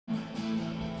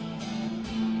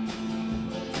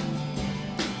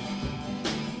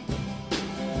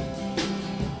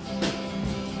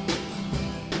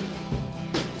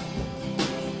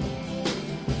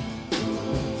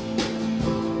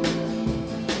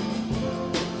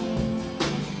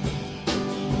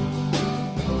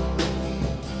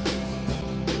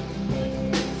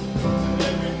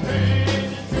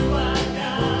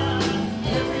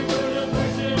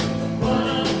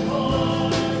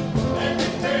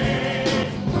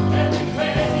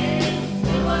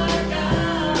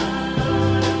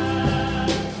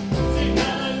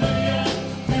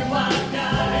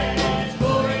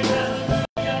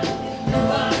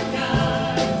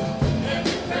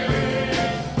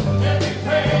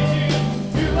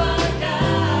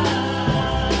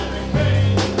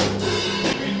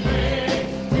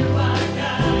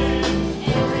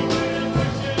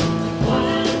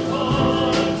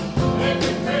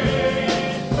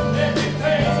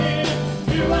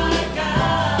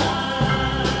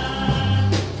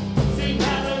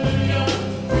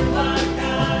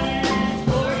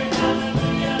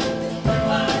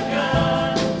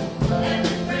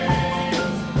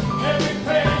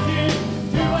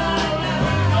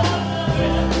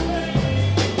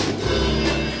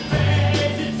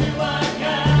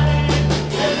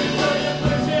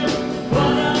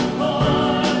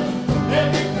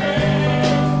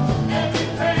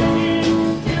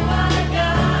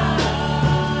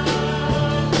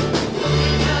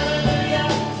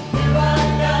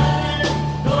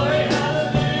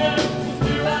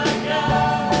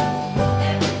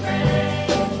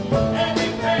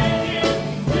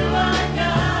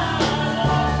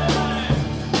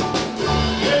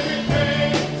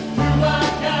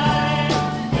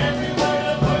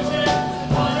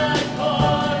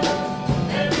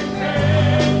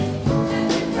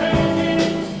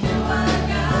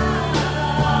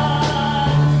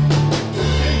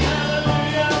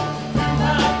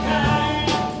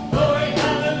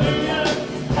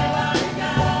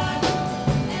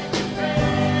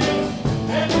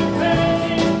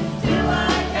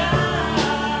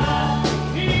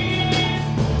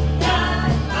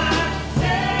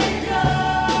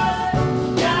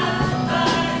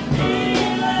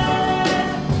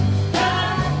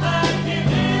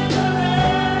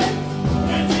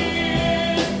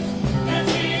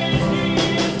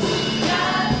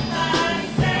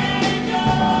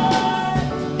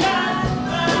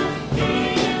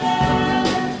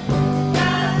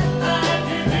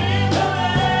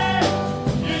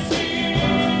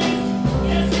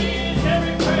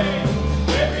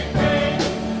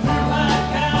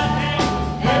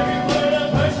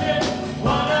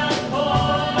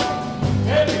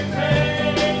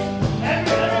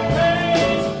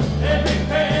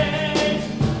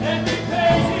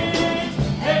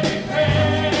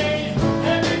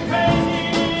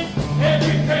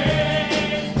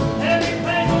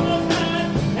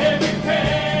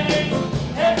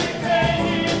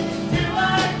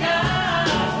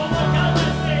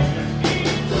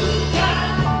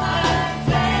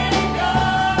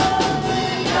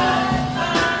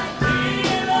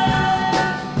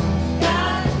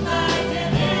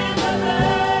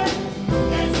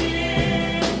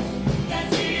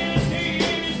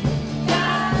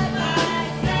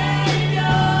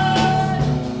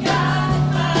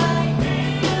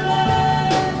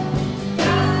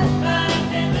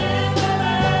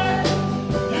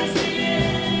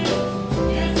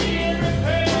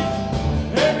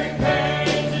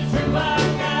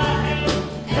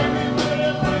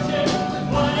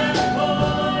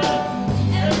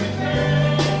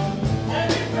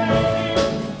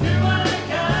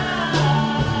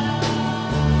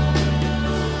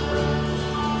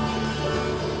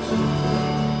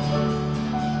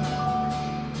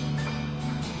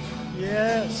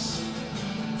Yes.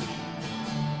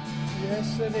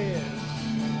 Yes, it is.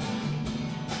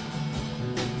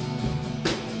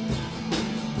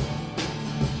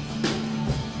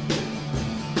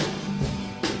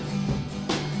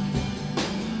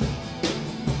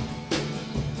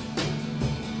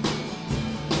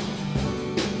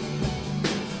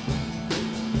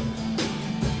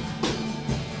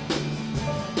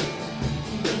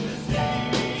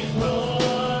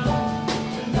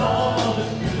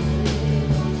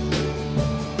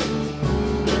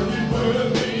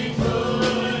 Worthy,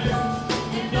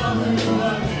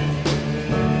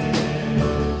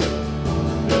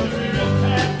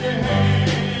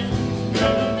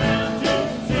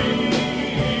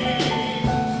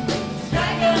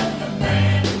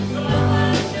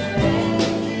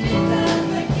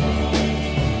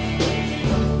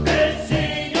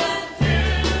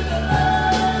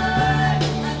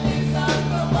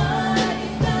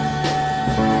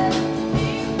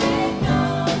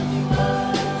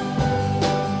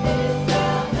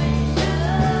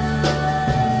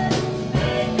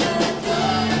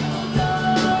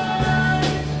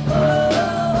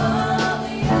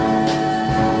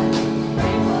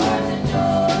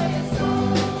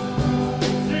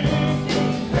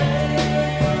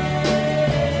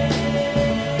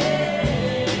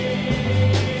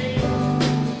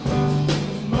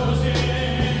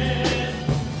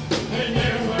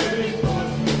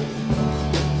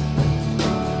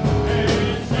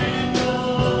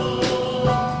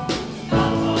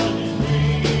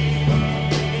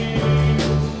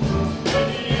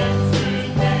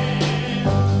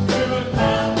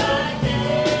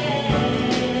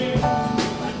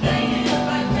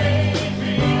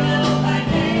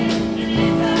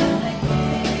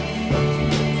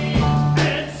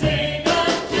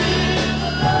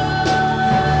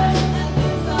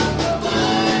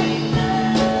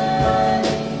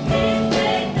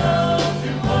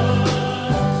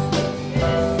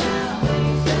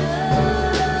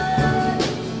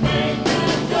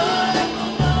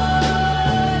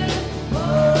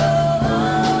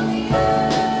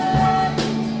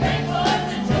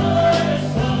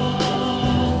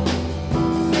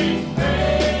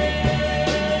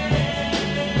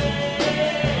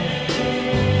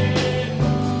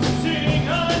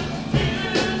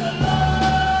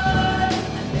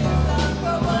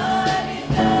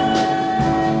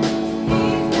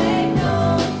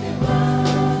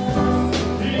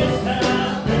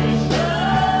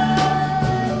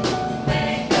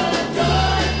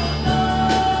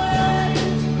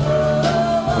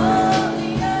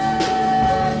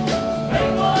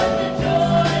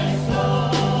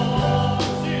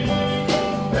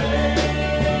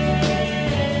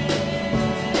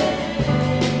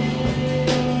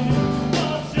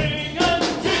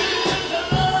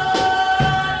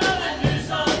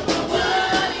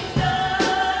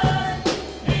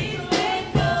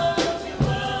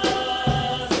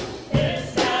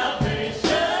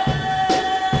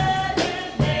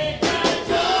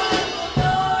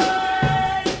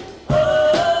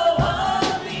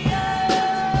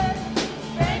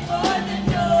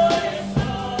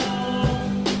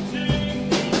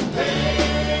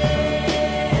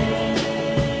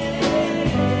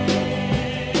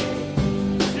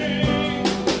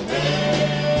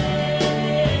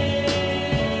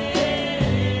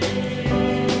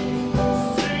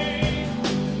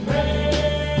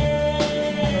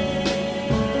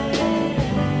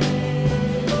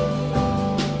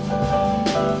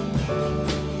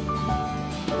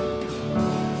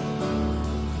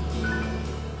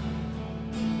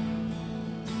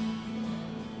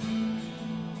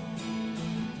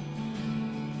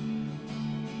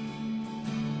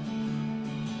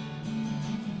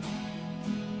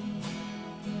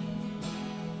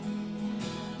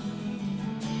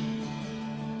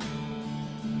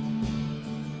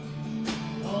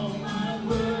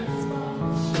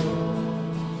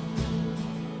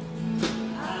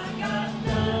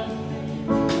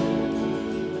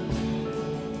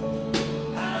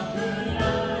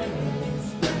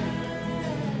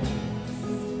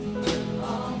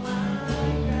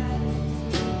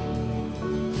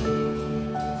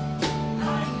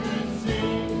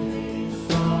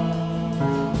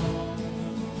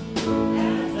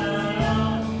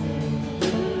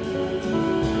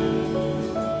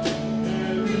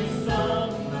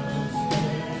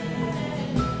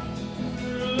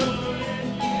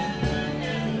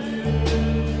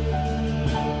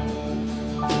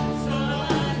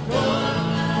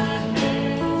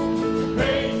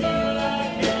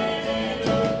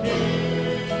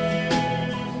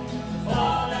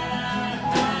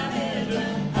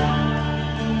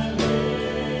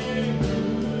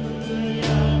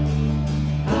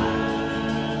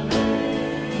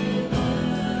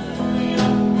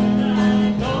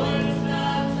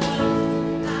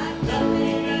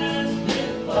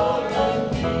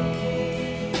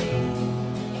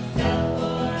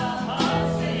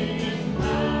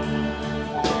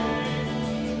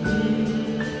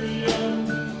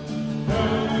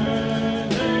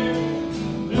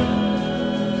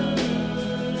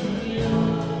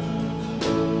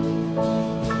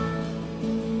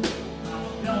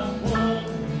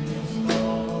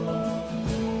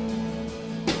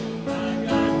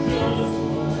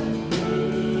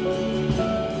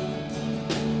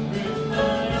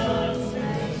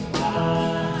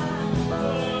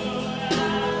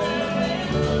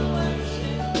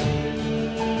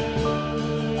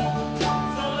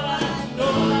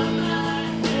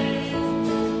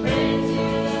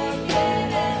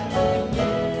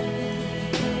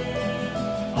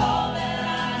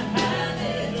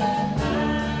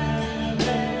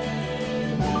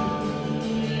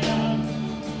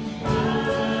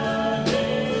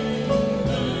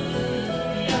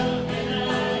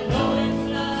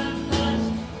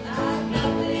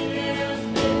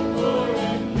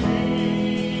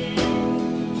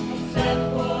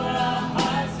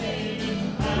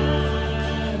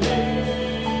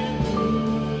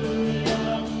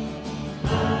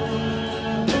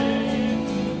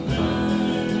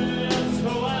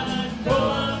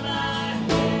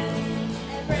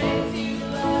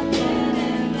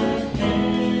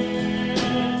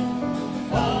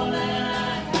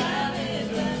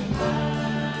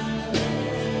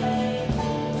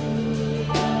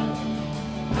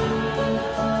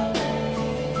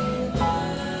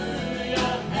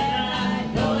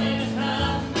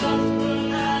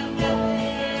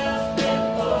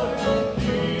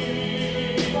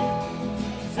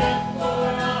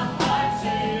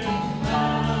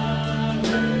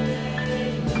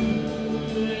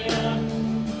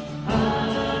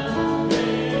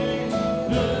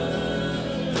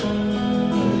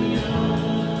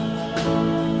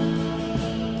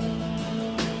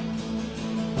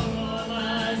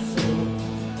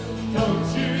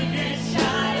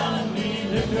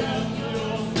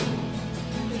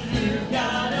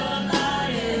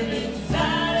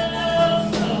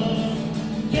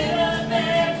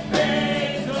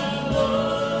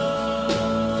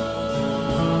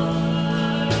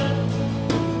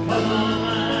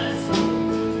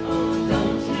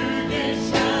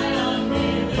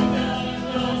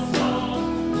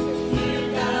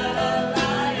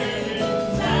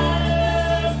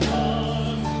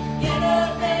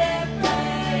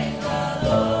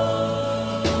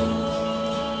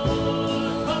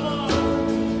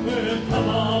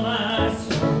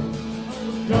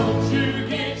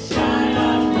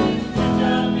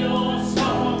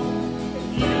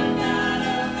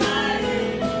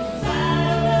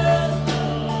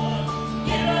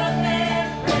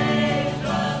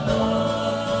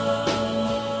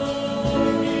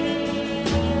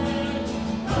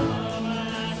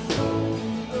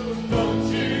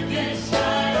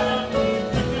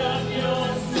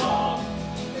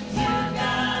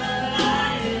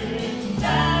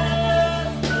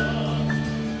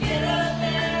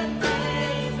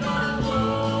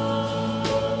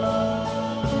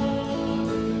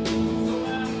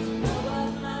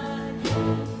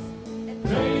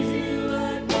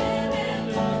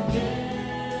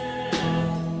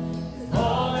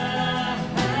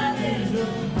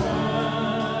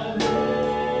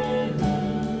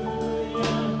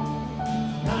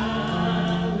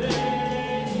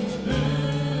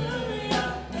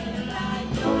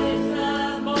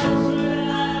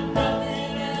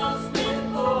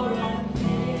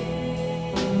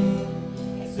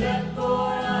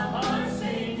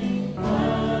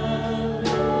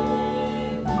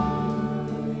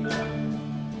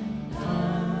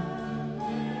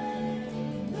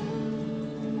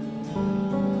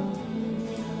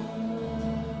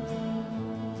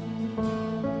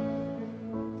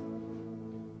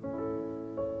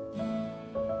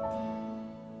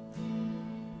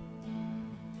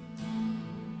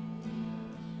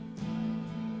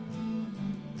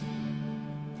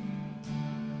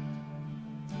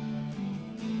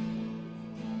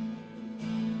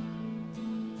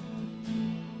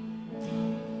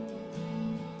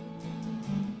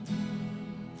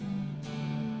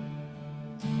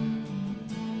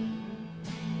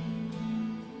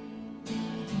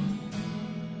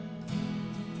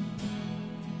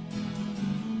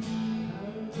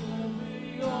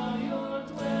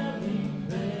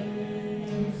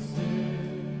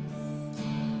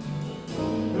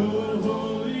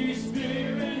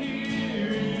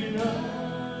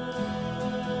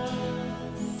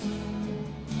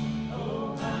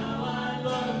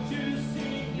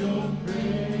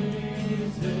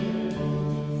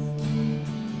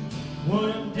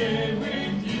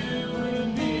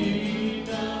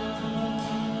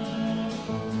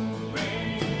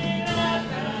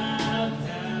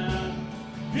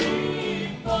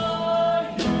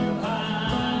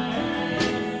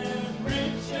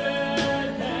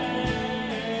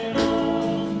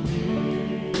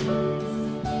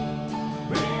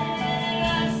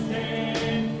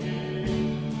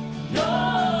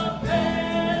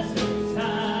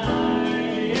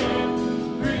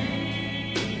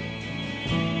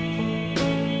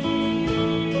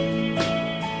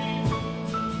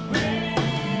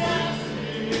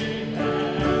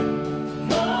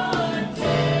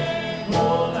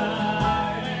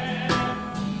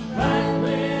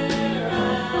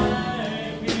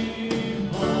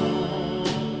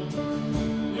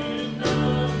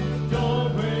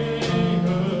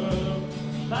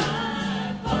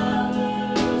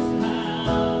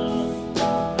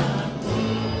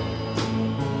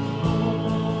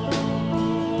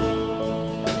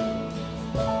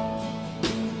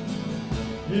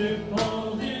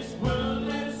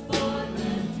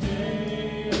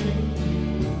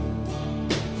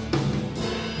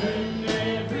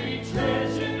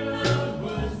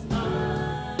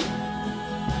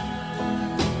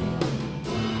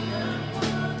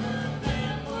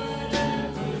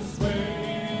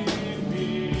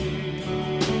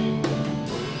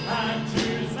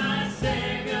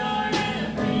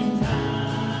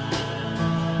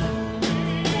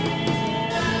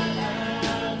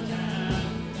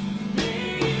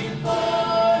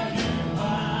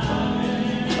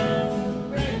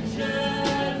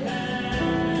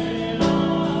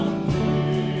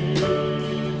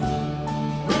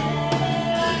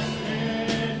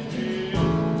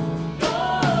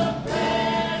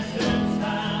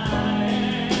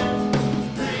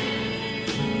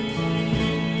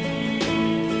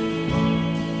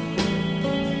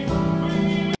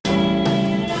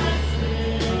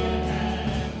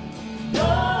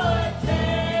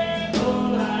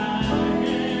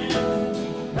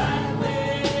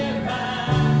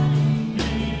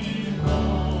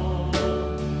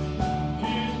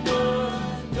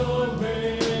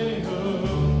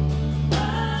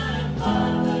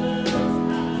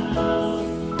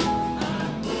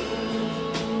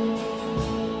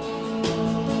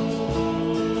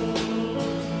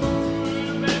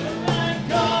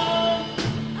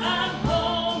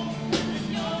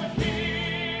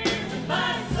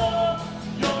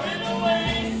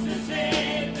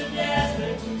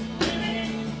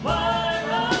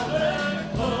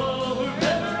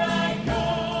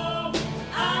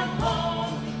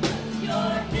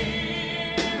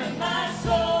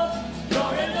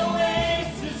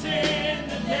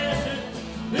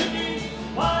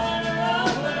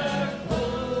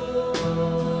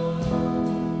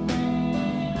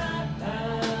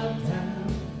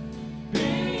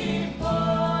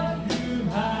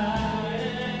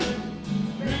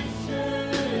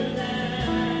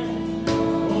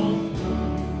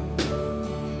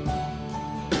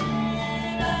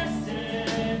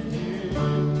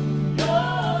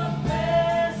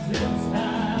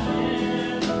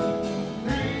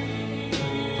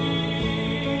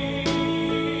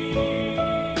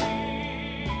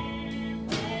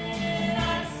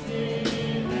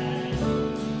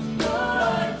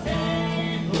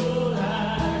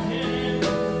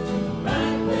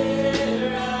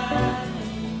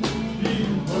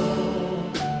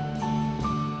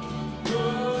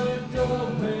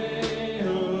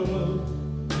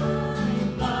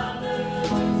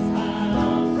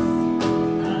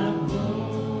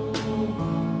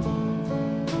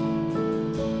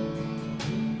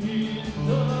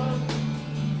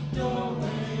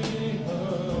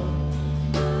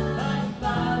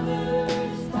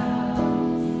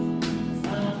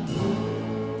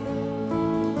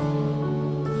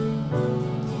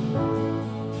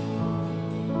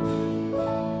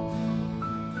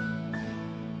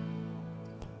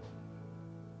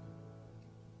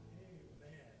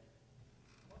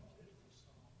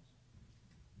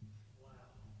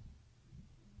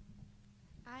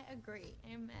 agree.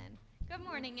 Amen. Good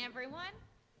morning, everyone.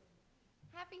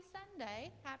 Happy Sunday.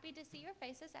 Happy to see your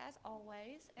faces as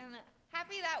always. And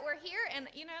happy that we're here. And,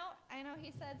 I know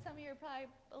he said some of you are probably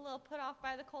a little put off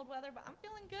by the cold weather, but I'm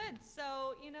feeling good.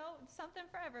 So, something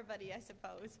for everybody, I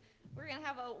suppose. We're going to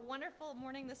have a wonderful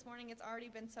morning this morning. It's already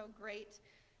been so great.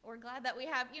 We're glad that we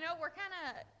have, we're kind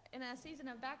of in a season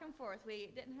of back and forth. We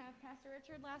didn't have Pastor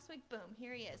Richard last week. Boom,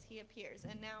 here he is. He appears.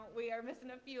 And now we are missing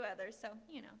a few others. So,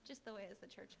 just the way as the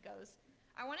church goes.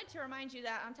 I wanted to remind you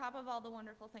that on top of all the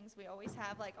wonderful things we always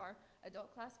have, like our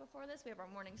adult class before this, we have our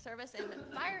morning service and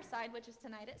fireside, which is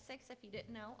tonight at 6. If you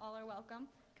didn't know, all are welcome.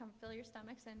 Come fill your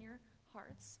stomachs and your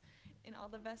hearts in all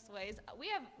the best ways. We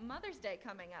have Mother's Day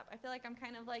coming up. I feel like I'm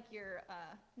kind of like your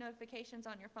notifications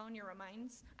on your phone, your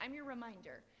reminds. I'm your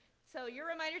reminder. So your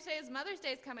reminder today is Mother's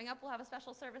Day is coming up. We'll have a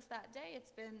special service that day. It's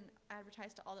been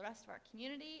advertised to all the rest of our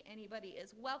community. Anybody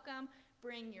is welcome.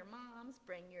 Bring your moms,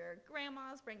 bring your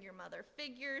grandmas, bring your mother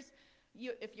figures.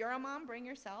 If you're a mom, bring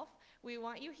yourself. We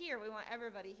want you here. We want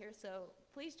everybody here. So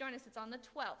please join us. It's on the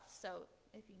 12th. So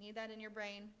if you need that in your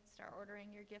brain, start ordering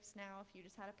your gifts now. If you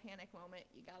just had a panic moment,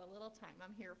 you got a little time.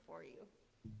 I'm here for you.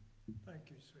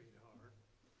 Thank you, sweetheart.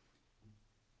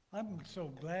 I'm so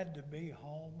glad to be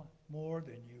home more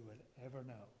than you would ever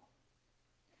know.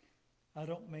 I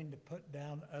don't mean to put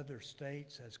down other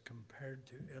states as compared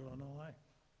to Illinois,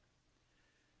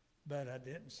 but I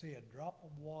didn't see a drop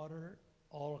of water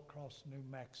all across New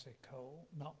Mexico,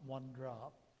 not one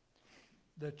drop.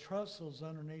 The trestles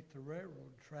underneath the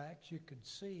railroad tracks, you could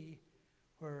see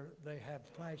where they have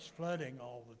flash flooding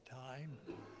all the time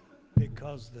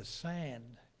because the sand,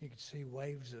 you could see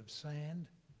waves of sand,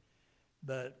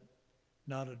 but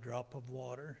not a drop of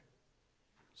water.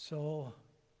 So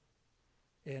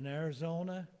in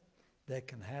Arizona, they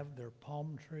can have their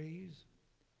palm trees,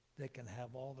 they can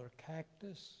have all their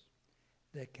cactus,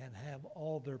 they can have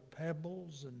all their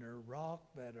pebbles and their rock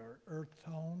that are earth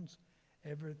tones,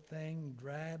 everything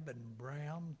drab and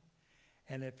brown.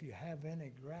 And if you have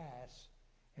any grass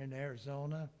in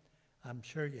Arizona, I'm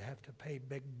sure you have to pay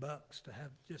big bucks to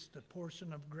have just a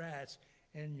portion of grass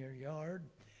in your yard.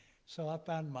 So I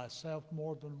found myself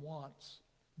more than once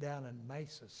down in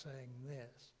Mesa saying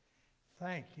this: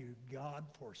 thank you, God,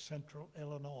 for Central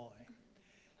Illinois.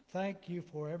 Thank you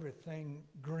for everything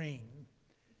green.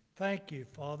 Thank you,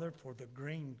 Father, for the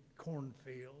green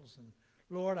cornfields. And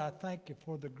Lord, I thank you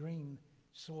for the green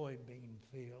soybean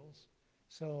fields.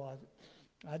 So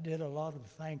I did a lot of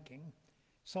thanking.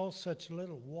 Saw such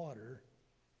little water,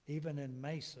 even in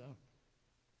Mesa.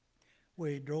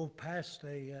 We drove past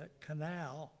a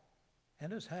canal,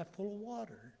 and it was half full of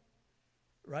water.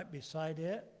 Right beside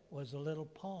it was a little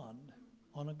pond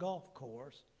on a golf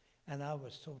course. And I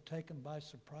was so taken by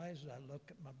surprise that I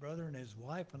looked at my brother and his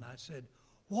wife, and I said,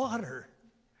 water.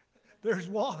 There's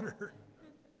water.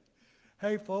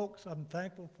 Hey, folks, I'm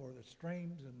thankful for the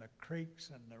streams and the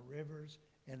creeks and the rivers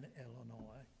in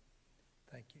Illinois.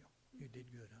 Thank you. You did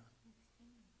good, huh?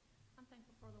 I'm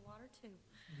thankful for the water, too.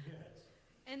 Yes.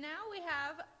 And now we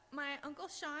have my Uncle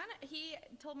Shawn. He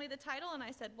told me the title, and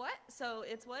I said, what? So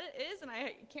it's what it is, and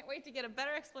I can't wait to get a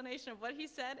better explanation of what he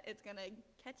said. It's going to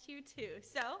catch you, too.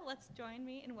 So let's join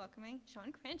me in welcoming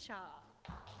Shawn Crenshaw.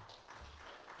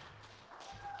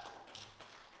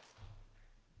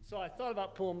 So I thought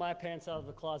about pulling my pants out of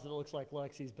the closet. It looks like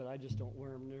Lexi's, but I just don't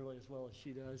wear them nearly as well as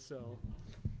she does. So,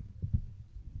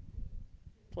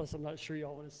 plus I'm not sure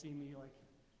y'all want to see me like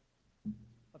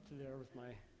up to there with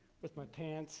my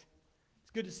pants.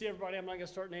 It's good to see everybody. I'm not gonna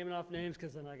start naming off names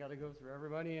because then I got to go through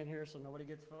everybody in here so nobody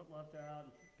gets left out,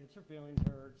 gets their feelings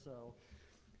hurt. So,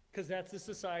 because that's the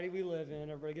society we live in.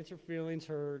 Everybody gets their feelings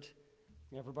hurt.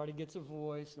 Everybody gets a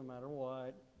voice no matter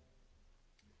what.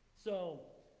 So.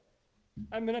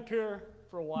 I've been up here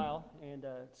for a while, and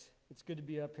it's good to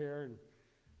be up here, and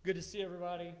good to see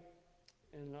everybody.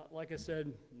 And like I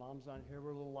said, Mom's not here.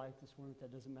 We're a little light this morning,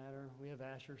 but that doesn't matter. We have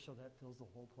Asher, so that fills the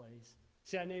whole place.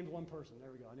 See, I named one person.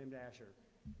 There we go. I named Asher.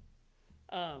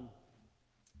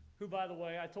 Who, by the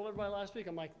way, I told everybody last week,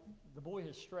 I'm like, the boy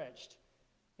has stretched.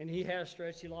 And he has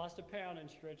stretched. He lost a pound and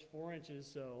stretched 4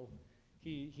 inches, so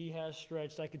he has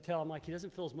stretched. I could tell. I'm like, he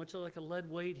doesn't feel as much like a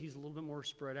lead weight. He's a little bit more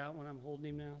spread out when I'm holding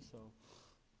him now.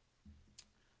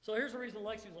 So here's the reason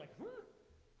Lexi was like,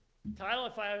 title.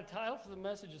 If I had a title for the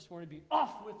message this morning, it'd be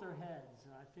off with their heads.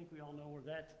 And I think we all know where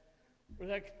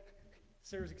that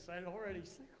Sarah's excited already.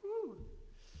 She's like, whoo.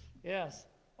 Yes,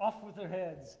 off with their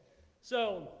heads.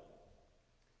 So,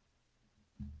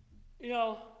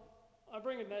 I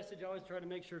bring a message. I always try to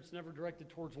make sure it's never directed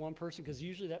towards one person because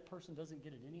usually that person doesn't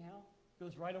get it anyhow. It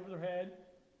goes right over their head.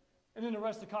 And then the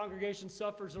rest of the congregation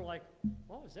suffers. They're like,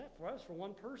 what was that for us, for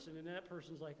one person? And that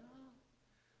person's like, oh.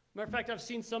 Matter of fact, I've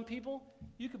seen some people,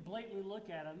 you could blatantly look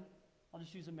at them. I'll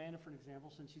just use Amanda for an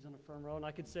example since she's on the front row. And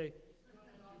I could say,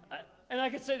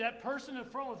 that person in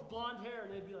front with blonde hair,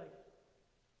 and they'd be like,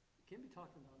 you can't be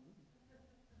talking about me.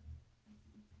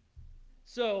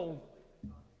 So,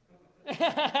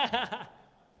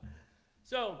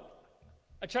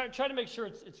 I try to make sure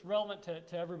it's relevant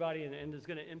to everybody and is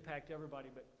going to impact everybody.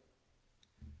 But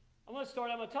I'm going to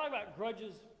talk about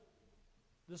grudges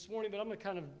this morning, but I'm going to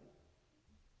kind of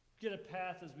get a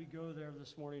path as we go there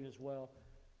this morning as well.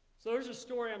 So there's a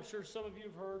story I'm sure some of you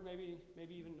have heard, maybe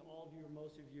even all of you or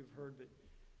most of you have heard, but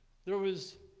there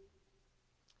was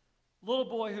a little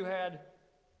boy who had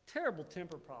terrible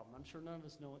temper problem. I'm sure none of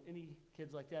us know any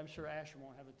kids like that. I'm sure Asher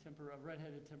won't have a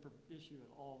redheaded temper issue at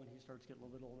all when he starts getting a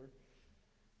little bit older.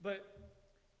 But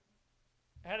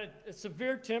had a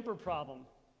severe temper problem.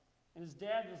 And his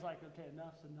dad was like, okay,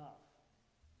 enough's enough.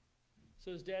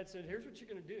 So his dad said, here's what you're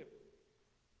going to do.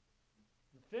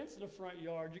 The fence in the front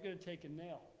yard, you're going to take a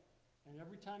nail. And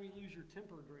every time you lose your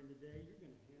temper during the day, you're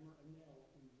going to hammer a nail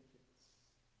into the fence.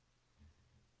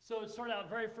 So it started out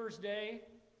very first day.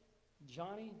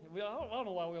 Johnny, I don't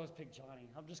know why we always pick Johnny.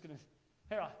 I'm just going to,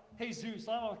 hey Zeus,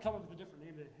 I don't want to come up with a different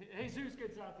name. Hey Zeus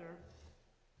gets out there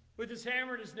with his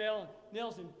hammer and his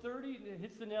nails in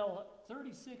 36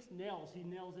 nails he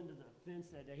nails into the fence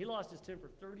that day. He lost his temper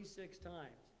 36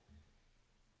 times.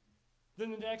 Then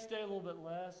the next day, a little bit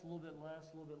less, a little bit less,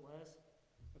 a little bit less.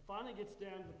 It finally gets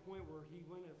down to the point where he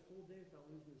went a full day without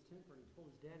losing his temper, and he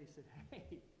told his dad, he said,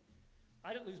 hey,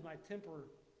 I didn't lose my temper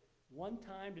one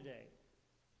time today.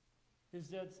 His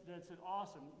dad said,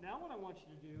 awesome. Now what I want you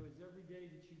to do is every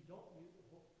day that you don't lose your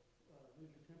temper,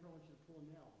 I want you to pull a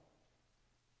nail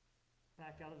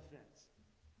back out of the fence.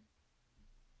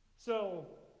 So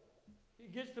he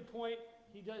gets to the point,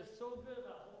 he does so good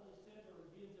about holding his temper,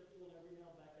 he ends up pulling every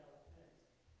nail back out of the fence.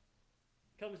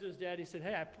 Comes to his dad, he said,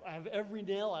 hey, I have every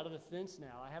nail out of the fence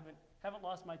now. I haven't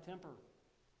lost my temper.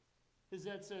 His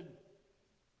dad said,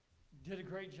 did a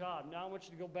great job. Now I want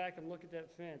you to go back and look at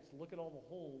that fence. Look at all the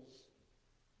holes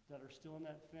that are still in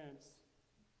that fence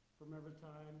from every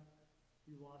time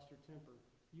you lost your temper.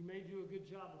 You may do a good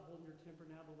job of holding your temper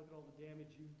now, but look at all the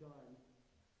damage you've done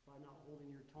by not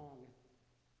holding your tongue.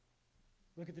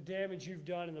 Look at the damage you've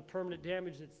done and the permanent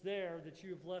damage that's there that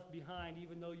you have left behind,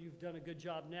 even though you've done a good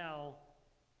job now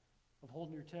of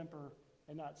holding your temper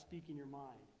and not speaking your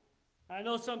mind. I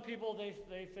know some people,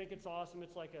 they think it's awesome.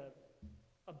 It's like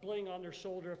a bling on their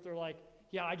shoulder if they're like,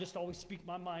 yeah, I just always speak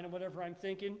my mind and whatever I'm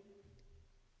thinking.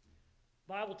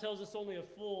 The Bible tells us only a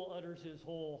fool utters his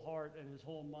whole heart and his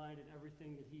whole mind and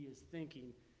everything that he is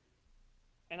thinking.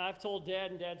 And I've told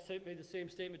Dad, and Dad made the same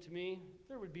statement to me,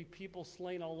 there would be people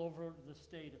slain all over the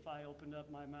state if I opened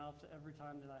up my mouth every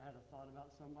time that I had a thought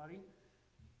about somebody,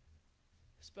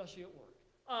 especially at work.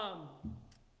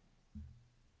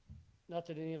 Not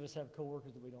that any of us have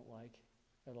coworkers that we don't like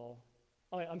at all.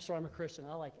 Oh, I'm sorry, I'm a Christian.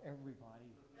 I like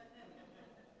everybody.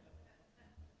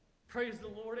 Praise the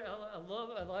Lord.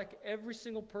 I like every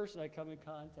single person I come in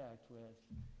contact with.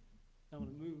 I'm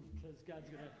going to move because God's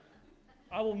going to,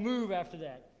 I will move after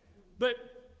that. But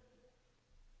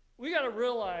we got to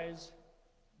realize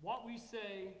what we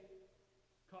say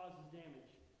causes damage.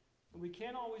 And we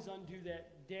can't always undo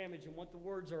that damage. And once the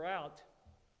words are out,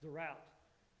 they're out.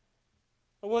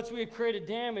 And once we have created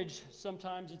damage,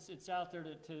 sometimes it's out there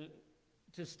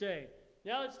to stay.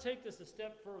 Now let's take this a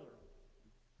step further.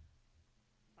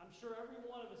 I'm sure every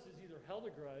one of us has either held a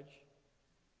grudge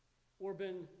or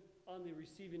been on the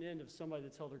receiving end of somebody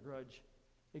that's held a grudge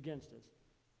against us.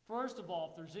 First of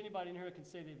all, if there's anybody in here that can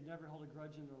say they've never held a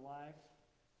grudge in their life,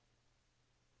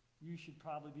 you should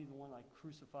probably be the one like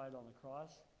crucified on the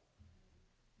cross.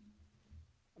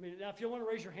 I mean, now if you want to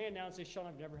raise your hand now and say, Shawn,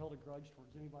 I've never held a grudge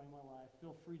towards anybody in my life,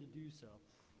 feel free to do so.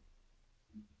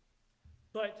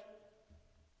 But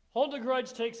holding a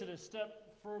grudge takes it a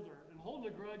step further, and holding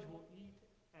a grudge will eat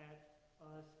at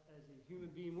us as a human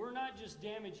being. We're not just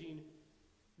damaging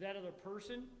that other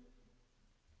person,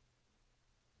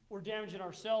 we're damaging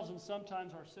ourselves, and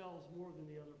sometimes ourselves more than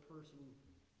the other person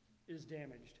is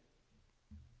damaged.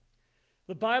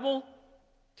 The Bible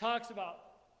talks about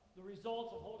the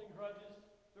results of holding grudges.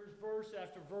 There's verse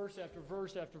after verse after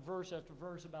verse after verse after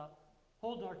verse about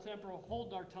holding our temper,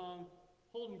 holding our tongue,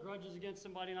 holding grudges against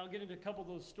somebody, and I'll get into a couple of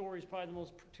those stories, probably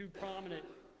the two prominent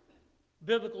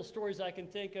biblical stories I can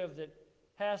think of that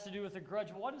has to do with a grudge.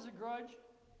 What is a grudge?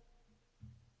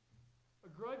 A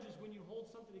grudge is when you hold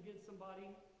something against somebody.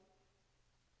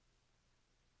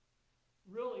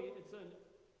 Really,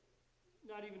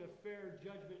 not even a fair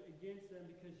judgment against them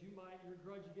because your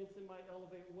grudge against them might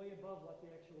elevate way above what the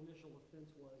actual initial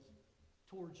offense was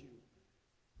towards you.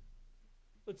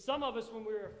 But some of us, when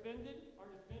we're offended, our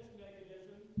defense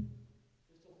mechanism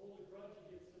is to hold a grudge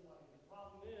against somebody. The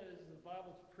problem is, the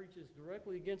Bible preaches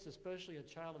directly against, especially a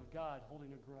child of God,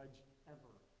 holding a grudge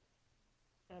ever.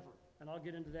 Ever. And I'll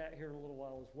get into that here in a little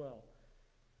while as well.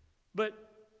 But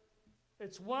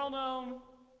it's well known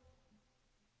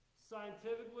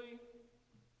scientifically,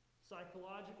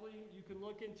 psychologically, you can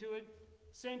look into it.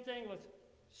 Same thing with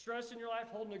stress in your life,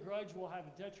 holding a grudge will have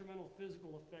a detrimental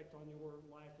physical effect on your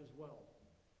life as well.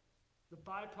 The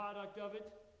byproduct of it,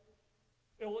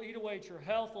 it will eat away at your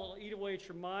health, it will eat away at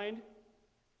your mind.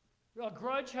 A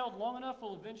grudge held long enough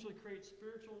will eventually create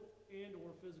spiritual and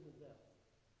or physical death.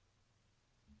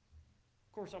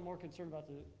 Of course, I'm more concerned about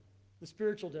the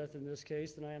spiritual death in this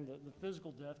case than I am the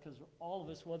physical death, because all of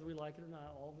us, whether we like it or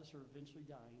not, all of us are eventually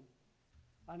dying.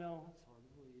 I know, it's hard to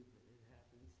believe, but it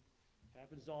happens. It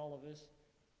happens to all of us.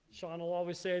 Shawn will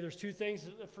always say there's two things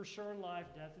for sure in life,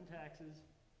 death and taxes.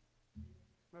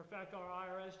 Matter of fact, our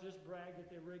IRS just bragged that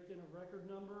they raked in a record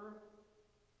number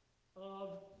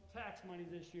of tax money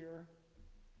this year.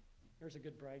 There's a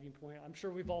good bragging point. I'm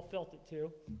sure we've all felt it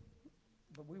too,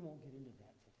 but we won't get into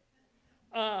that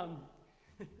today.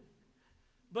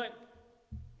 But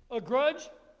a grudge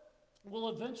will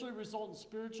eventually result in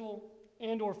spiritual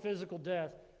and or physical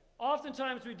death.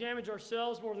 Oftentimes we damage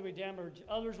ourselves more than we damage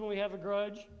others when we have a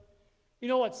grudge. You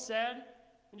know what's sad?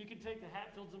 And you can take the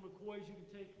Hatfields and McCoys, you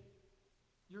can take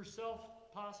yourself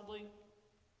possibly.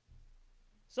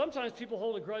 Sometimes people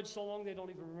hold a grudge so long they don't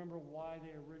even remember why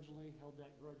they originally held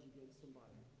that grudge against somebody.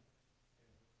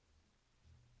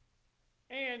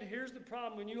 And here's the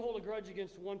problem. When you hold a grudge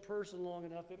against one person long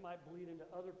enough, it might bleed into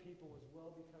other people as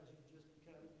well because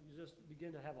you just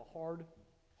begin to have a hard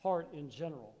heart in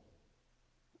general.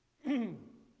 And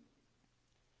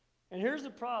here's the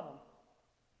problem.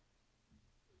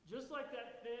 Just like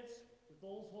that fence with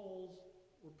those holes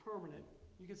were permanent,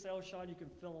 you can say, oh, Shawn, you can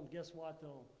fill them. Guess what,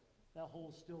 though? That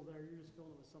hole's still there. You're just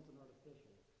filling it with something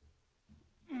artificial.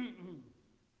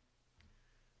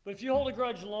 But if you hold a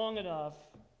grudge long enough,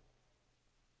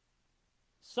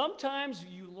 sometimes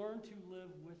you learn to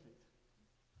live with it.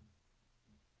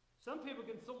 Some people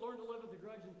can still learn to live with a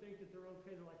grudge and think that they're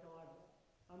okay. They're like, oh,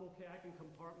 I'm okay. I can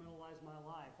compartmentalize my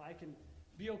life. I can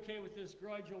be okay with this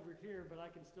grudge over here, but I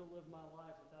can still live my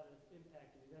life without it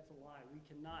impacting me. That's a lie. We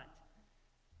cannot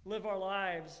live our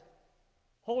lives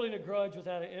holding a grudge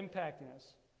without it impacting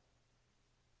us.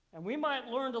 And we might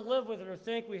learn to live with it or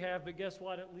think we have, but guess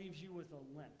what? It leaves you with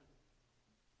a limp.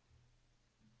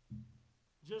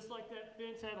 Just like that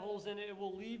fence had holes in it, it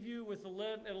will leave you with a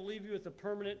limp. It'll leave you with a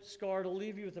permanent scar. It'll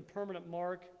leave you with a permanent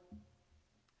mark.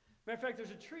 Matter of fact,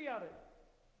 there's a tree out at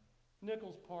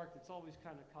Nichols Park that's always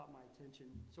kind of caught my attention.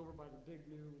 It's over by the big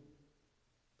new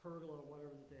pergola or whatever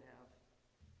that they have.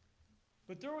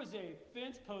 But there was a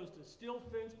fence post, a steel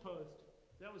fence post,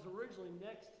 that was originally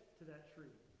next to that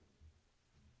tree.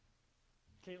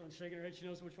 Caitlin's shaking her head. She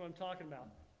knows which one I'm talking about.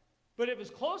 But it was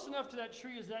close enough to that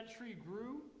tree as that tree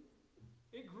grew.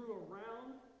 It grew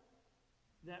around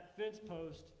that fence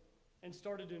post and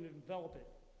started to envelop it.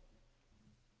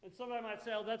 And somebody might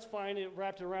say, oh, that's fine, it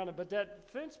wrapped around it. But that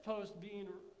fence post being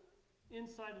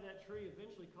inside of that tree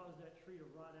eventually caused that tree to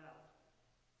rot out.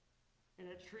 And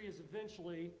that tree is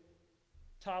eventually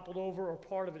toppled over, or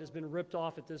part of it has been ripped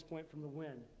off at this point from the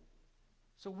wind.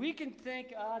 So we can think,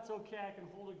 it's okay, I can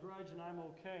hold a grudge and I'm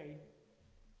okay.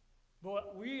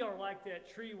 But we are like that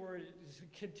tree where it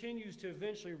continues to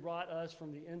eventually rot us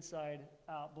from the inside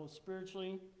out, both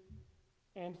spiritually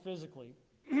and physically.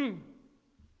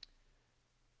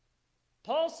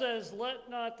 Paul says, let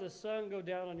not the sun go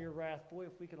down on your wrath. Boy,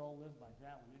 if we could all live by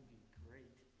that one, it'd be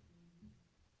great.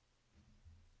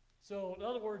 So, in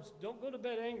other words, don't go to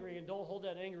bed angry and don't hold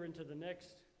that anger into the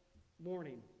next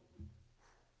morning.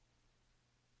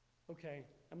 Okay,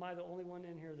 am I the only one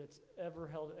in here that's ever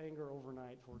held anger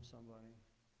overnight towards somebody?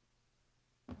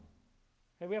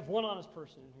 Hey, we have one honest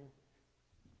person in here.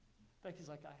 Becky's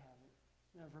like, I haven't.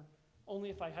 Never. Only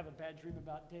if I have a bad dream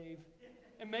about Dave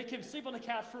and make him sleep on the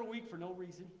couch for a week for no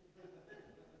reason.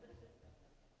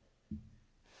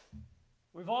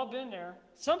 We've all been there.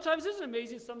 Sometimes isn't it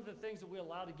amazing some of the things that we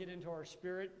allow to get into our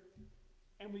spirit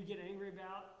and we get angry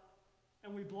about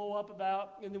and we blow up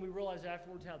about, and then we realize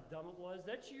afterwards how dumb it was.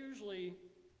 That's usually,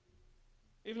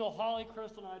 even though Holly,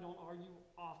 Crystal, and I don't argue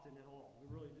often at all. We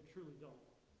really, truly don't.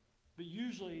 But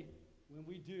usually, when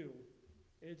we do,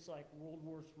 it's like World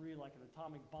War III, like an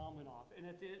atomic bomb went off. And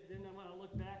then when I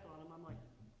look back on them, I'm like,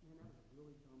 man, that was a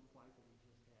really dumb fight that we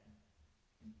just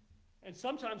had. And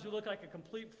sometimes we look like a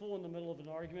complete fool in the middle of an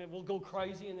argument. We'll go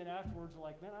crazy, and then afterwards we're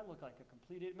like, man, I look like a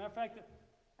complete idiot. Matter of fact,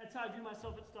 that's how I view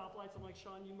myself at stoplights. I'm like,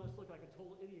 Shawn, you must look like a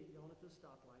total idiot yelling at this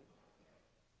stoplight.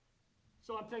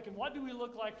 So I'm thinking, what do we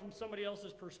look like from somebody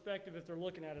else's perspective if they're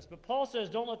looking at us? But Paul says,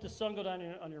 don't let the sun go down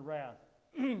on your wrath.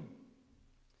 And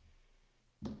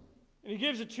he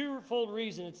gives a twofold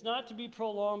reason. It's not to be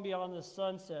prolonged beyond the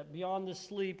sunset, beyond the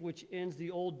sleep which ends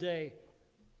the old day.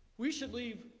 We should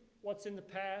leave what's in the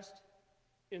past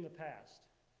in the past.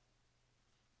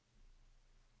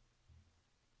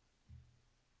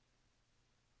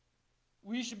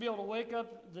 We should be able to wake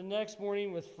up the next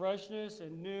morning with freshness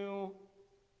and new,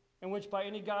 in which by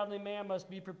any godly man must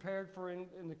be prepared for in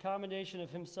the commendation of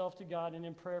himself to God and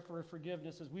in prayer for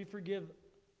forgiveness, as we forgive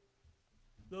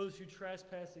those who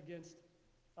trespass against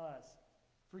us.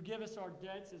 Forgive us our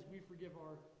debts as we forgive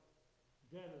our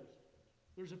debtors.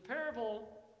 There's a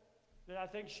parable that I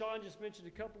think Shawn just mentioned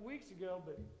a couple weeks ago,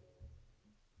 but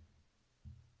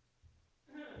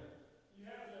you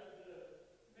have the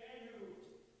man who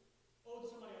owed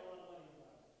somebody a lot of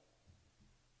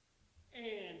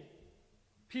money, and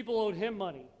people owed him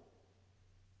money.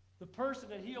 The person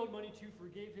that he owed money to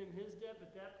forgave him his debt,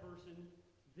 but that person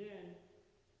then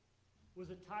was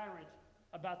a tyrant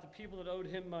about the people that owed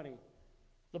him money.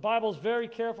 The Bible is very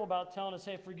careful about telling us,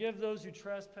 hey, forgive those who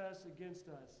trespass against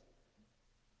us.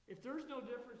 If there's no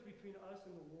difference between us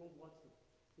and the world, what's the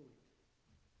point?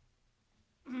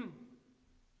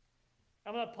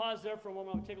 I'm going to pause there for a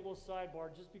moment. I'm going to take a little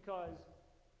sidebar just because.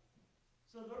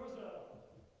 So there was a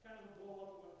kind of a blow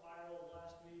up that went viral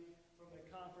last week from a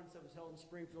conference that was held in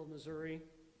Springfield, Missouri,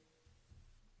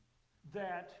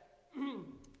 that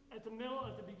at the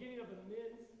beginning of a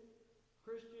men's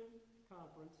Christian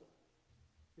conference,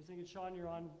 you're thinking, Shawn,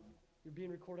 you're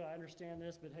being recorded, I understand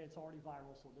this, but hey, it's already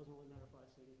viral, so it doesn't really matter if I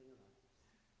say anything or not.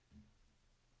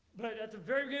 But at the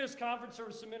very beginning of this conference, there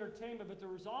was some entertainment, but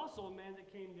there was also a man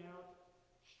that came down,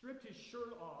 stripped his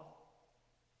shirt off,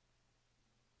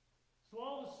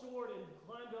 swallowed a sword, and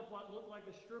climbed up what looked like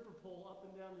a stripper pole up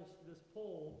and down this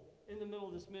pole in the middle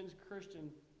of this men's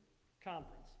Christian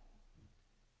conference.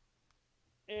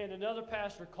 And another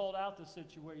pastor called out the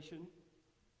situation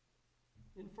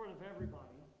in front of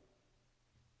everybody.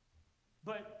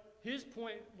 But his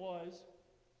point was,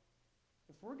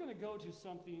 if we're going to go to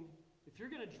something, if you're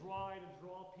going to draw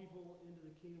people into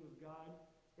the kingdom of God,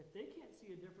 if they can't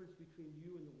see a difference between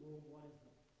you and the world, what is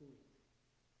the point?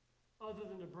 Other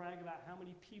than to brag about how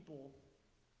many people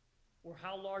or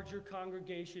how large your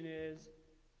congregation is,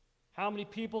 how many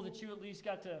people that you at least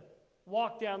got to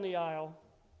walk down the aisle,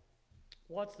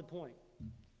 what's the point?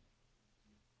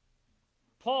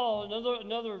 Paul,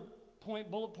 another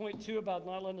point, bullet point 2 about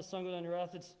not letting the sun go down your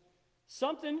wrath, it's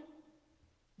something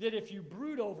that if you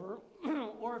brood over,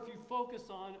 or if you focus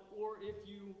on, or if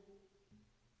you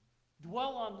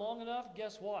dwell on long enough,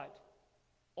 guess what?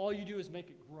 All you do is make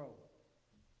it grow.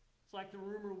 It's like the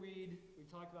rumor weed we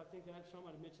talked about. I think that Shawn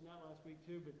might have mentioned that last week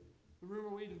too, but the rumor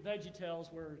weed and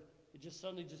VeggieTales, where it just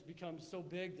suddenly just becomes so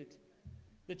big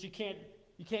that you can't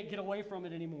get away from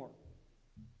it anymore.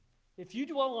 If you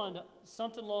dwell on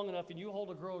something long enough and you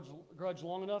hold a grudge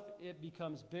long enough, it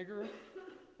becomes bigger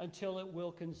until it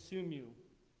will consume you.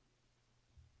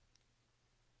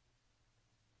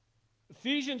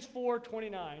 Ephesians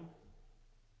 4:29.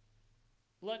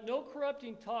 Let no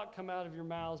corrupting talk come out of your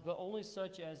mouths, but only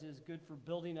such as is good for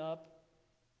building up.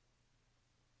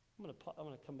 I'm going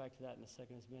to come back to that in a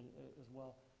second as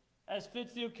well. As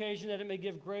fits the occasion, that it may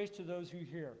give grace to those who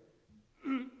hear.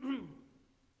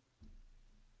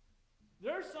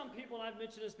 There are some people, and I've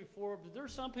mentioned this before, but there are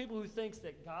some people who think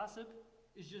that gossip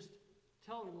is just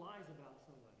telling lies about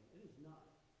somebody. It is not.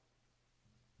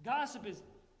 Gossip is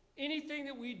anything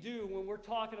that we do when we're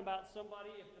talking about somebody.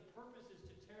 If the purpose is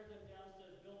to tear them down instead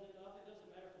of build them up, it doesn't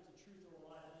matter if it's a truth or a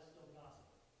lie, that's still gossip.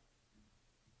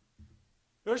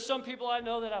 There's some people I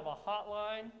know that have a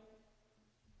hotline.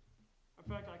 In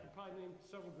fact, I could probably name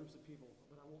several groups of people,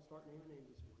 but I won't start naming names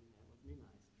this morning. That would be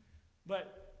nice.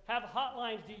 But have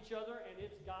hotlines to each other, and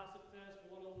it's Gossip Fest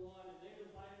 101, and they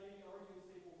would maybe argue and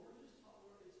say, well,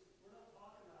 we're not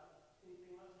talking about anything,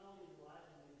 we're not telling any lies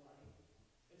to anybody.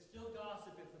 It's still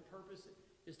gossip if the purpose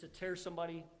is to tear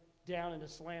somebody down and to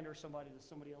slander somebody to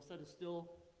somebody else. That is still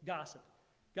gossip.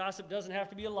 Gossip doesn't have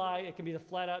to be a lie, it can be the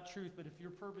flat-out truth, but if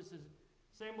your purpose is,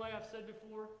 same way I've said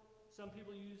before, some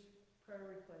people use prayer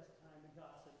request time to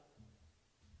gossip.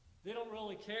 They don't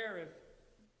really care if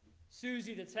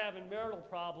Susie, that's having marital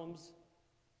problems,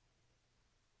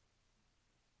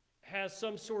 has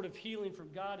some sort of healing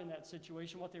from God in that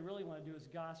situation. What they really want to do is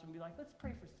gossip and be like, let's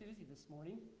pray for Susie this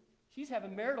morning. She's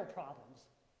having marital problems.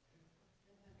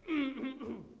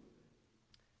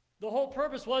 The whole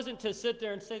purpose wasn't to sit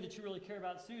there and say that you really care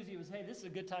about Susie. It was, hey, this is a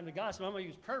good time to gossip. I'm going to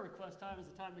use prayer request time as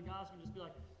a time to gossip and just be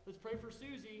like, let's pray for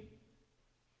Susie.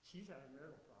 She's having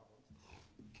marital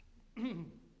problems.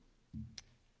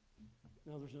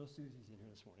 No, there's no Susies in here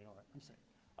this morning. All right, I'm safe.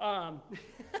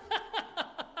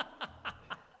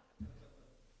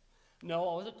 No,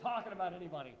 I wasn't talking about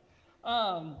anybody.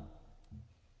 I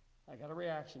got a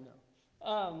reaction, though.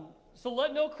 So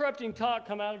let no corrupting talk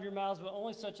come out of your mouths, but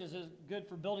only such as is good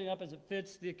for building up as it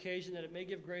fits the occasion, that it may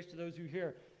give grace to those who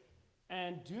hear.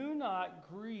 And do not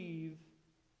grieve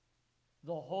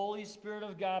the Holy Spirit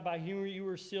of God, by whom you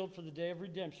were sealed for the day of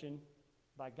redemption,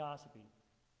 by gossiping.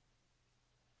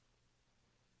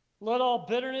 Let all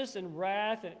bitterness and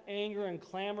wrath and anger and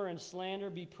clamor and slander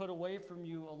be put away from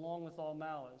you, along with all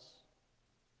malice.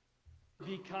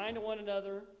 Be kind to one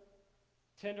another,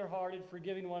 tender-hearted,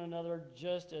 forgiving one another,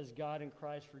 just as God in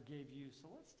Christ forgave you. So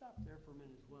let's stop there for a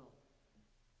minute as well.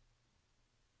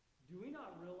 Do we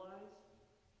not realize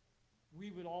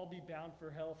we would all be bound for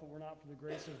hell if it were not for the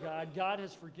grace of God? God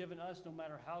has forgiven us no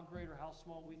matter how great or how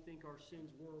small we think our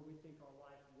sins were, or we think our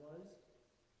life was.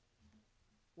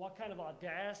 What kind of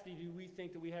audacity do we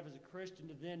think that we have as a Christian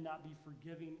to then not be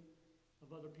forgiving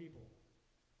of other people?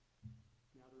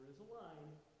 Now there is a line.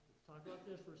 Let's talk about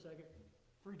this for a second.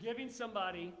 Forgiving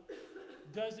somebody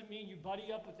doesn't mean you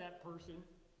buddy up with that person.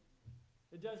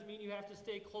 It doesn't mean you have to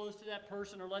stay close to that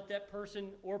person or let that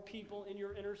person or people in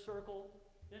your inner circle.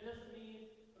 It doesn't mean,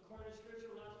 according to Scripture,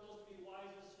 we're not supposed to be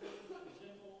wise as serpents and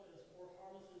gentle or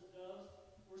harmless as doves.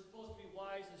 We're supposed to be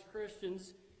wise as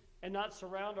Christians and not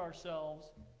surround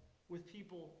ourselves with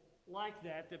people like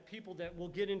that people that will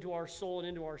get into our soul and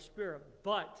into our spirit.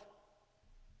 But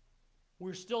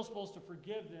we're still supposed to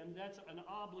forgive them. That's an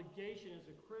obligation as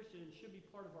a Christian. It should be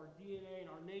part of our DNA and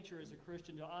our nature as a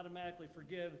Christian to automatically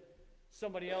forgive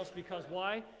somebody else. Because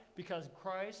why? Because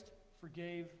Christ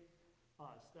forgave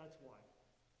us. That's why.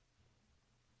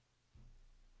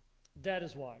 That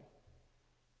is why.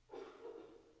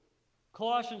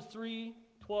 Colossians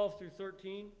 3:12 through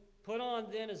 13. Put on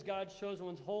then, as God's chosen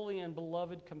ones, holy and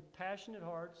beloved, compassionate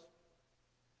hearts.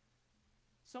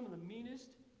 Some of the meanest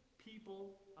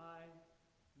people I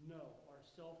know are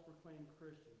self-proclaimed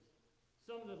Christians.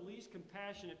 Some of the least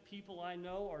compassionate people I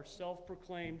know are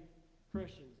self-proclaimed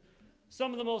Christians.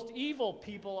 Some of the most evil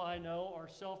people I know are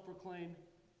self-proclaimed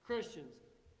Christians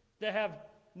that have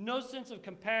no sense of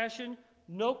compassion,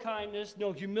 no kindness,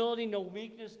 no humility, no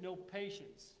meekness, no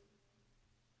patience.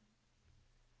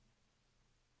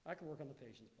 I can work on the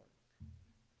patience part,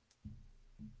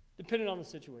 depending on the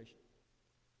situation.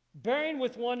 Bearing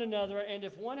with one another, and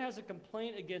if one has a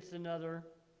complaint against another,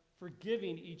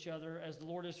 forgiving each other, as the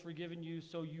Lord has forgiven you,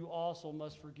 so you also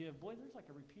must forgive. Boy, there's like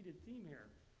a repeated theme here,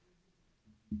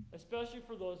 especially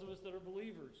for those of us that are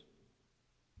believers.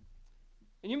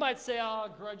 And you might say, a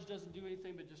grudge doesn't do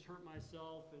anything but just hurt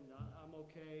myself, and I'm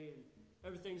okay, and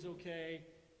everything's okay,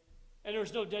 and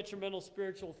there's no detrimental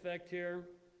spiritual effect here.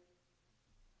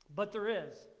 But there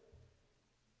is.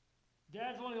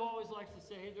 Dad's one who always likes to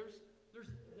say, hey, there's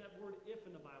that word if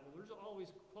in the Bible. There's always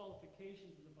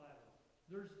qualifications in the Bible.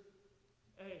 There's,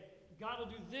 hey, God will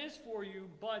do this for you,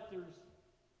 but there's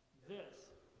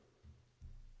this.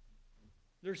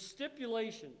 There's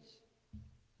stipulations.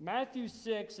 Matthew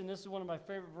 6, and this is one of my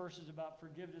favorite verses about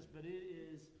forgiveness, but it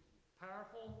is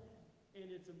powerful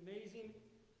and it's amazing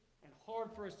and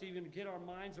hard for us to even get our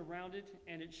minds around it,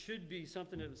 and it should be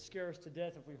something that would scare us to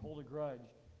death if we hold a grudge.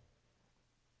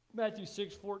 Matthew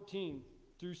 6:14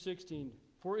 through 16.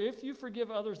 For if you forgive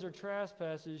others their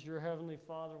trespasses, your heavenly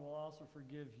Father will also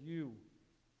forgive you.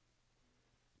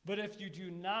 But if you do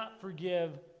not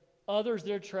forgive others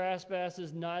their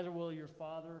trespasses, neither will your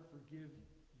Father forgive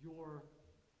your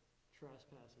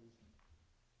trespasses.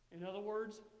 In other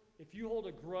words, if you hold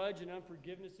a grudge and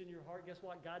unforgiveness in your heart, guess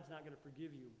what? God's not going to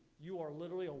forgive you. You are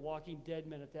literally a walking dead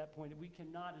man at that point. We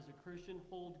cannot, as a Christian,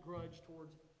 hold grudge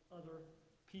towards other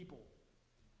people.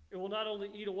 It will not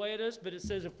only eat away at us, but it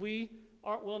says if we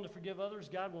aren't willing to forgive others,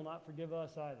 God will not forgive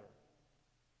us either.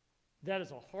 That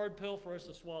is a hard pill for us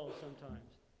to swallow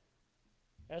sometimes.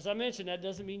 As I mentioned, that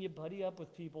doesn't mean you buddy up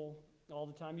with people all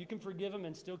the time. You can forgive them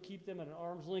and still keep them at an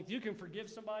arm's length. You can forgive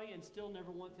somebody and still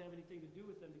never want to have anything to do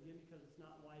with them again because it's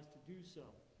not wise to do so.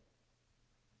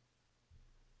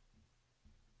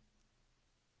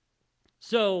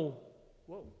 So,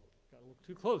 whoa, got a little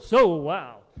too close. So,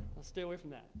 wow, I'll stay away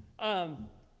from that.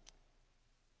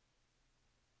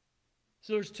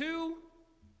 So there's two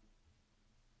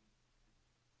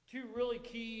really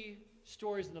key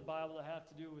stories in the Bible that have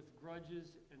to do with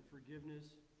grudges and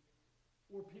forgiveness,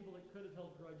 or people that could have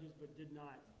held grudges but did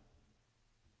not.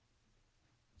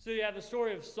 So you have the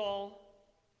story of Saul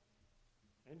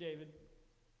and David,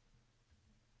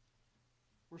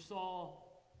 where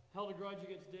Saul held a grudge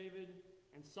against David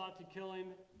and sought to kill him,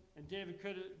 and David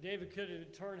could have in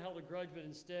turn held a grudge, but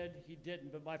instead he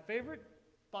didn't. But my favorite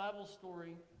Bible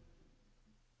story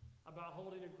about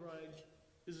holding a grudge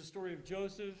is the story of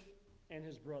Joseph and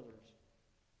his brothers.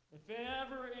 If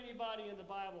ever anybody in the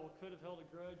Bible could have held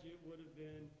a grudge, it would have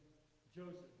been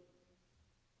Joseph.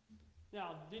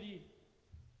 Now, did he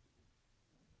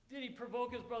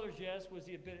provoke his brothers? Yes. Was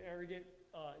he a bit arrogant?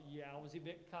 Yeah. Was he a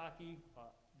bit cocky?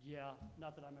 Yeah.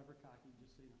 Not that I'm ever cocky,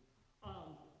 just so you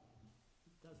know.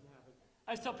 Doesn't happen.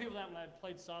 I used to tell people that when I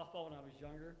played softball when I was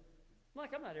younger. I'm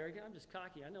like, I'm not arrogant. I'm just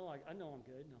cocky. I know I'm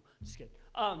good. No, just kidding.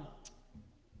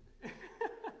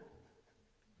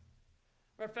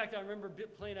 Matter of fact, I remember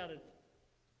playing out at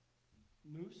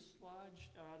Moose Lodge,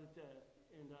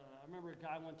 and I remember a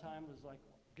guy one time was like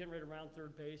getting ready to round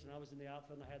third base, and I was in the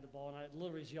outfield, and I had the ball, and I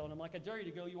literally was yelling, I'm like, I dare you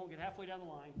to go. You won't get halfway down the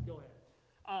line. Go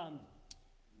ahead.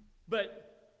 But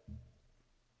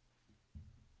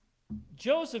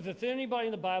Joseph, if anybody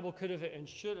in the Bible could have and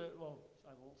should have, well,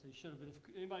 I won't say should have, but if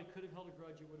anybody could have held a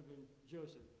grudge, it would have been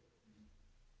Joseph.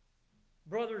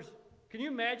 Brothers, can you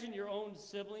imagine your own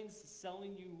siblings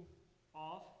selling you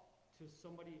off to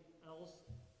somebody else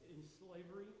in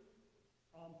slavery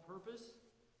on purpose,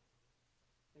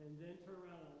 and then turn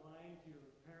around and lying to your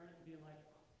parent and being like,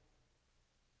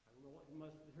 I don't know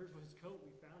what, here's his coat,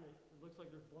 we found it. It looks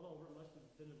like there's blood all over it. Must have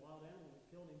been a wild animal that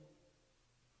killed him.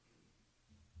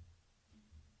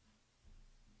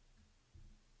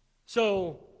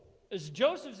 So, as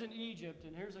Joseph's in Egypt,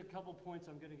 and here's a couple points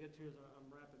I'm going to get to as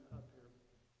I'm wrapping up here.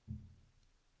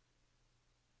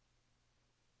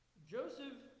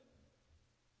 Joseph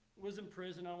was in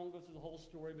prison. I won't go through the whole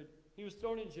story, but he was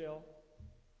thrown in jail.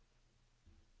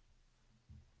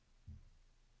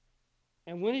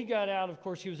 And when he got out, of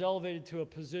course, he was elevated to a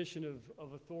position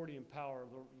of authority and power,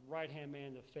 the right-hand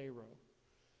man to Pharaoh.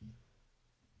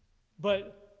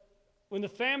 But when the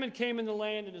famine came in the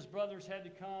land and his brothers had to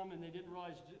come and they didn't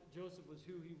realize Joseph was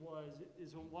who he was,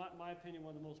 is, in my opinion,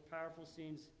 one of the most powerful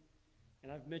scenes,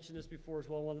 and I've mentioned this before as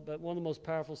well, but one of the most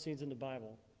powerful scenes in the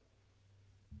Bible.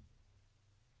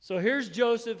 So here's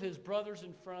Joseph, his brothers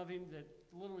in front of him that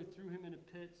literally threw him in a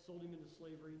pit, sold him into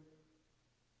slavery.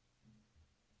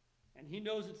 And he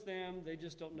knows it's them, they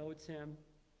just don't know it's him.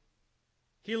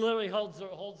 He literally holds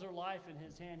their life in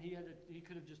his hand. He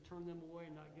could have just turned them away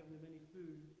and not given them any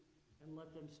food and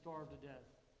let them starve to death.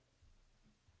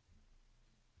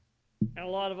 And a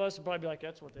lot of us would probably be like,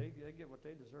 that's what they get what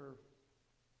they deserve.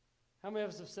 How many of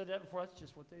us have said that before? That's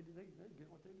just what they do. They get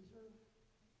what they deserve.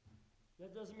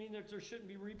 That doesn't mean that there shouldn't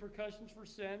be repercussions for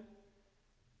sin.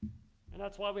 And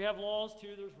that's why we have laws too.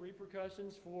 There's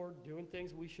repercussions for doing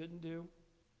things we shouldn't do.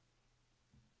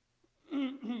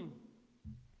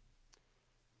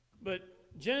 But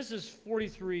Genesis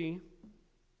 43,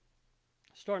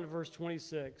 starting at verse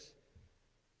 26.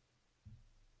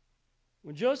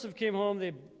 When Joseph came home,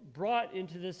 they brought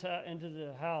into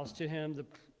the house to him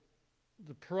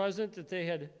the present that they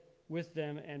had with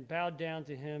them and bowed down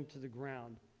to him to the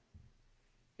ground.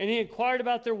 And he inquired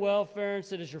about their welfare and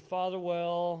said, is your father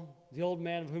well? The old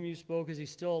man of whom you spoke, is he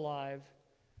still alive?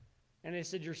 And they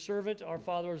said, your servant, our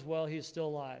father, is well, he is still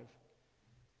alive.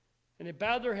 And they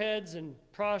bowed their heads and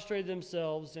prostrated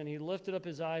themselves, and he lifted up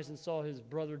his eyes and saw his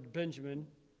brother Benjamin,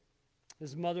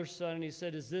 his mother's son, and he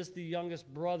said, is this the youngest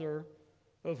brother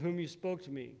of whom you spoke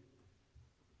to me?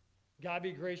 God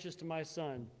be gracious to my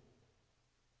son.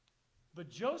 But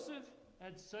Joseph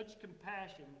had such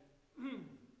compassion,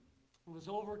 was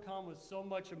overcome with so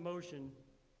much emotion.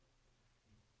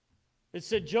 It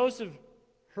said Joseph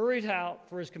hurried out,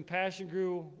 for his compassion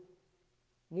grew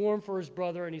warm for his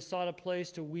brother, and he sought a place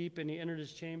to weep, and he entered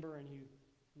his chamber, and he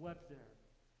wept there.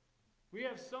 We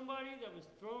have somebody that was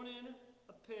thrown in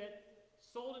a pit,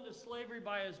 sold into slavery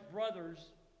by his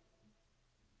brothers,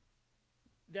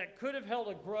 that could have held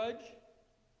a grudge,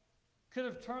 could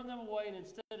have turned them away, and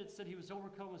instead it said he was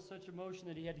overcome with such emotion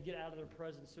that he had to get out of their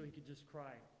presence so he could just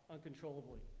cry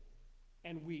uncontrollably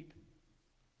and weep.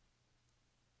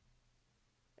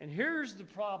 And here's the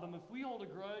problem. If we hold a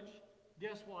grudge,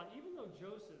 guess what? Even though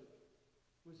Joseph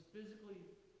was physically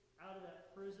out of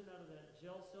that prison, out of that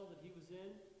jail cell that he was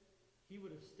in, he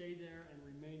would have stayed there and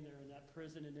remained there in that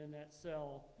prison and in that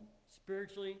cell,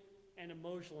 spiritually and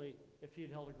emotionally, if he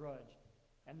had held a grudge.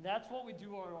 And that's what we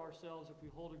do to ourselves if we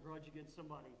hold a grudge against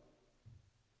somebody.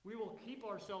 We will keep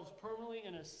ourselves permanently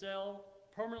in a cell,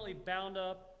 permanently bound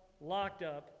up, locked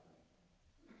up.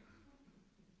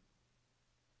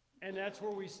 And that's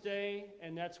where we stay,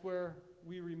 and that's where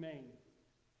we remain.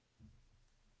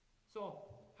 So,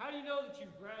 How do you know that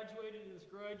you've graduated in this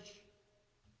grudge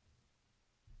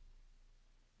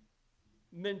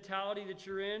mentality that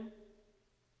you're in?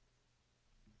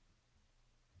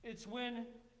 It's when,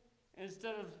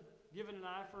 instead of giving an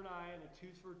eye for an eye and a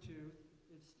tooth for a tooth,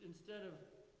 it's instead of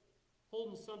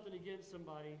holding something against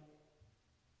somebody,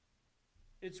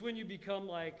 it's when you become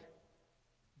like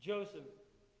Joseph.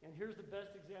 And here's the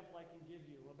best example I can give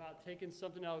you about taking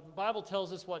something out. The Bible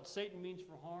tells us what Satan means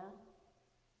for harm,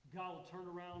 God will turn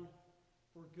around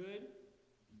for good.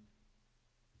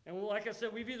 And like I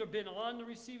said, we've either been on the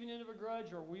receiving end of a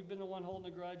grudge or we've been the one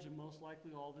holding the grudge, and most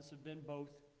likely all of us have been both.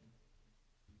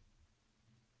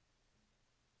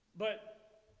 But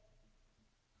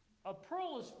a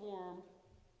pearl is formed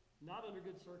not under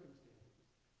good circumstances.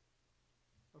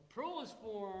 A pearl is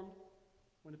formed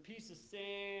when a piece of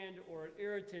sand or an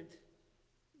irritant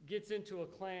gets into a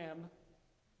clam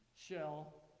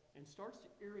shell and starts to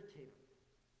irritate them.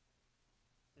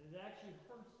 And it actually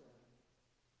hurts them.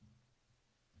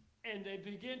 And they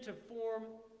begin to form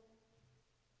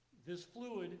this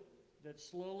fluid that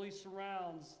slowly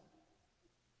surrounds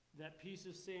that piece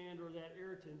of sand or that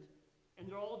irritant, and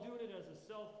they're all doing it as a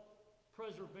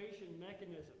self-preservation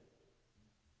mechanism.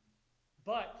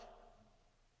 But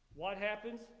what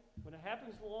happens? When it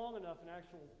happens long enough, an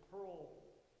actual pearl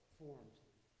forms.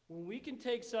 When we can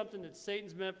take something that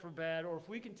Satan's meant for bad, or if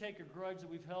we can take a grudge that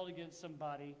we've held against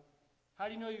somebody, how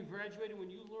do you know you graduated?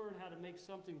 When you learn how to make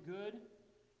something good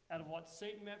out of what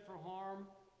Satan meant for harm.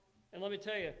 And let me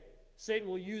tell you, Satan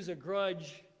will use a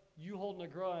grudge, you holding a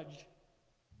grudge,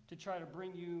 to try to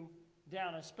bring you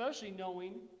down, especially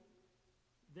knowing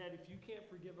that if you can't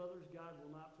forgive others, God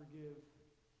will not forgive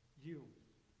you.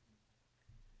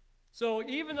 So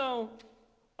even though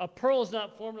a pearl is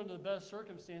not formed under the best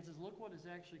circumstances, look what is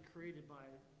actually created by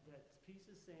that piece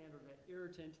of sand or that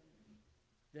irritant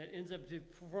that ends up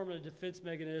forming a defense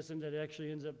mechanism that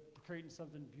actually ends up creating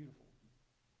something beautiful.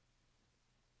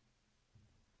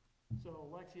 So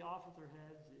Lexi off with her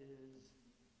heads is,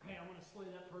 hey, I want to slay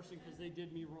that person because they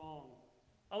did me wrong.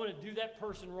 I want to do that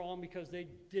person wrong because they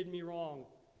did me wrong.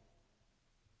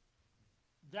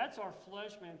 That's our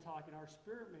flesh man talking. Our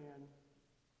spirit man,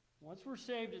 once we're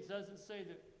saved, it doesn't say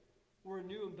that we're a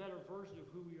new and better version of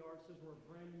who we are. It says we're a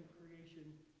brand new creation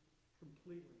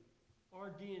completely. Our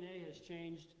DNA has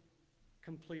changed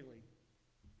completely.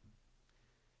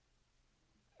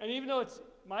 And even though it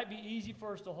might be easy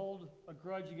for us to hold a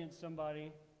grudge against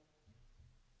somebody,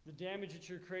 the damage that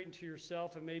you're creating to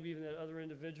yourself and maybe even that other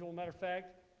individual. Matter of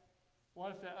fact,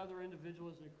 what if that other individual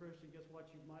isn't a Christian? Guess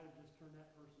what? You might have just turned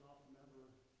that person off from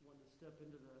ever wanting to step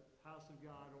into the house of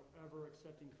God or ever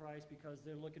accepting Christ because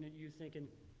they're looking at you thinking,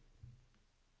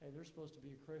 hey, they're supposed to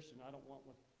be a Christian. I don't want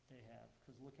what they have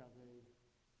because look how they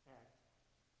act.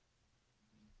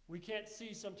 We can't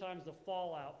see sometimes the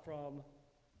fallout from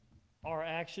our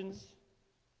actions.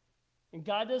 And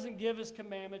God doesn't give us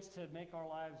commandments to make our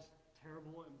lives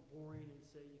terrible and boring and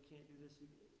say you can't do this. He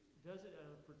does it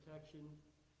out of protection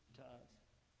to us.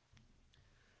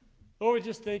 Lord, we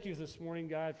just thank you this morning,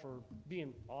 God, for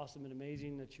being awesome and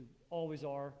amazing that you always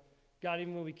are. God,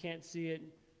 even when we can't see it,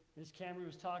 as Cameron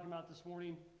was talking about this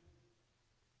morning,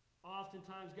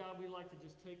 oftentimes, God, we like to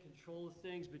just take control of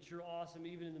things, but you're awesome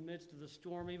even in the midst of the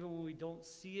storm, even when we don't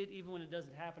see it, even when it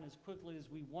doesn't happen as quickly as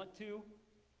we want to,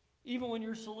 even when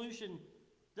your solution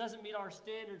doesn't meet our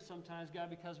standards sometimes, God,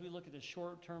 because we look at the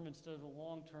short term instead of the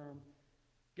long term.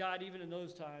 God, even in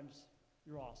those times,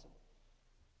 you're awesome.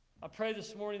 I pray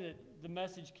this morning that the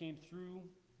message came through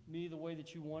me the way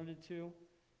that you wanted it to,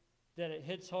 that it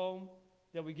hits home,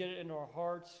 that we get it into our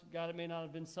hearts. God, it may not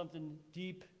have been something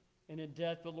deep and in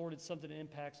depth, but Lord, it's something that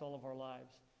impacts all of our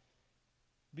lives.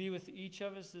 Be with each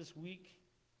of us this week.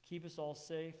 Keep us all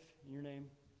safe. In your name,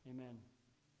 amen.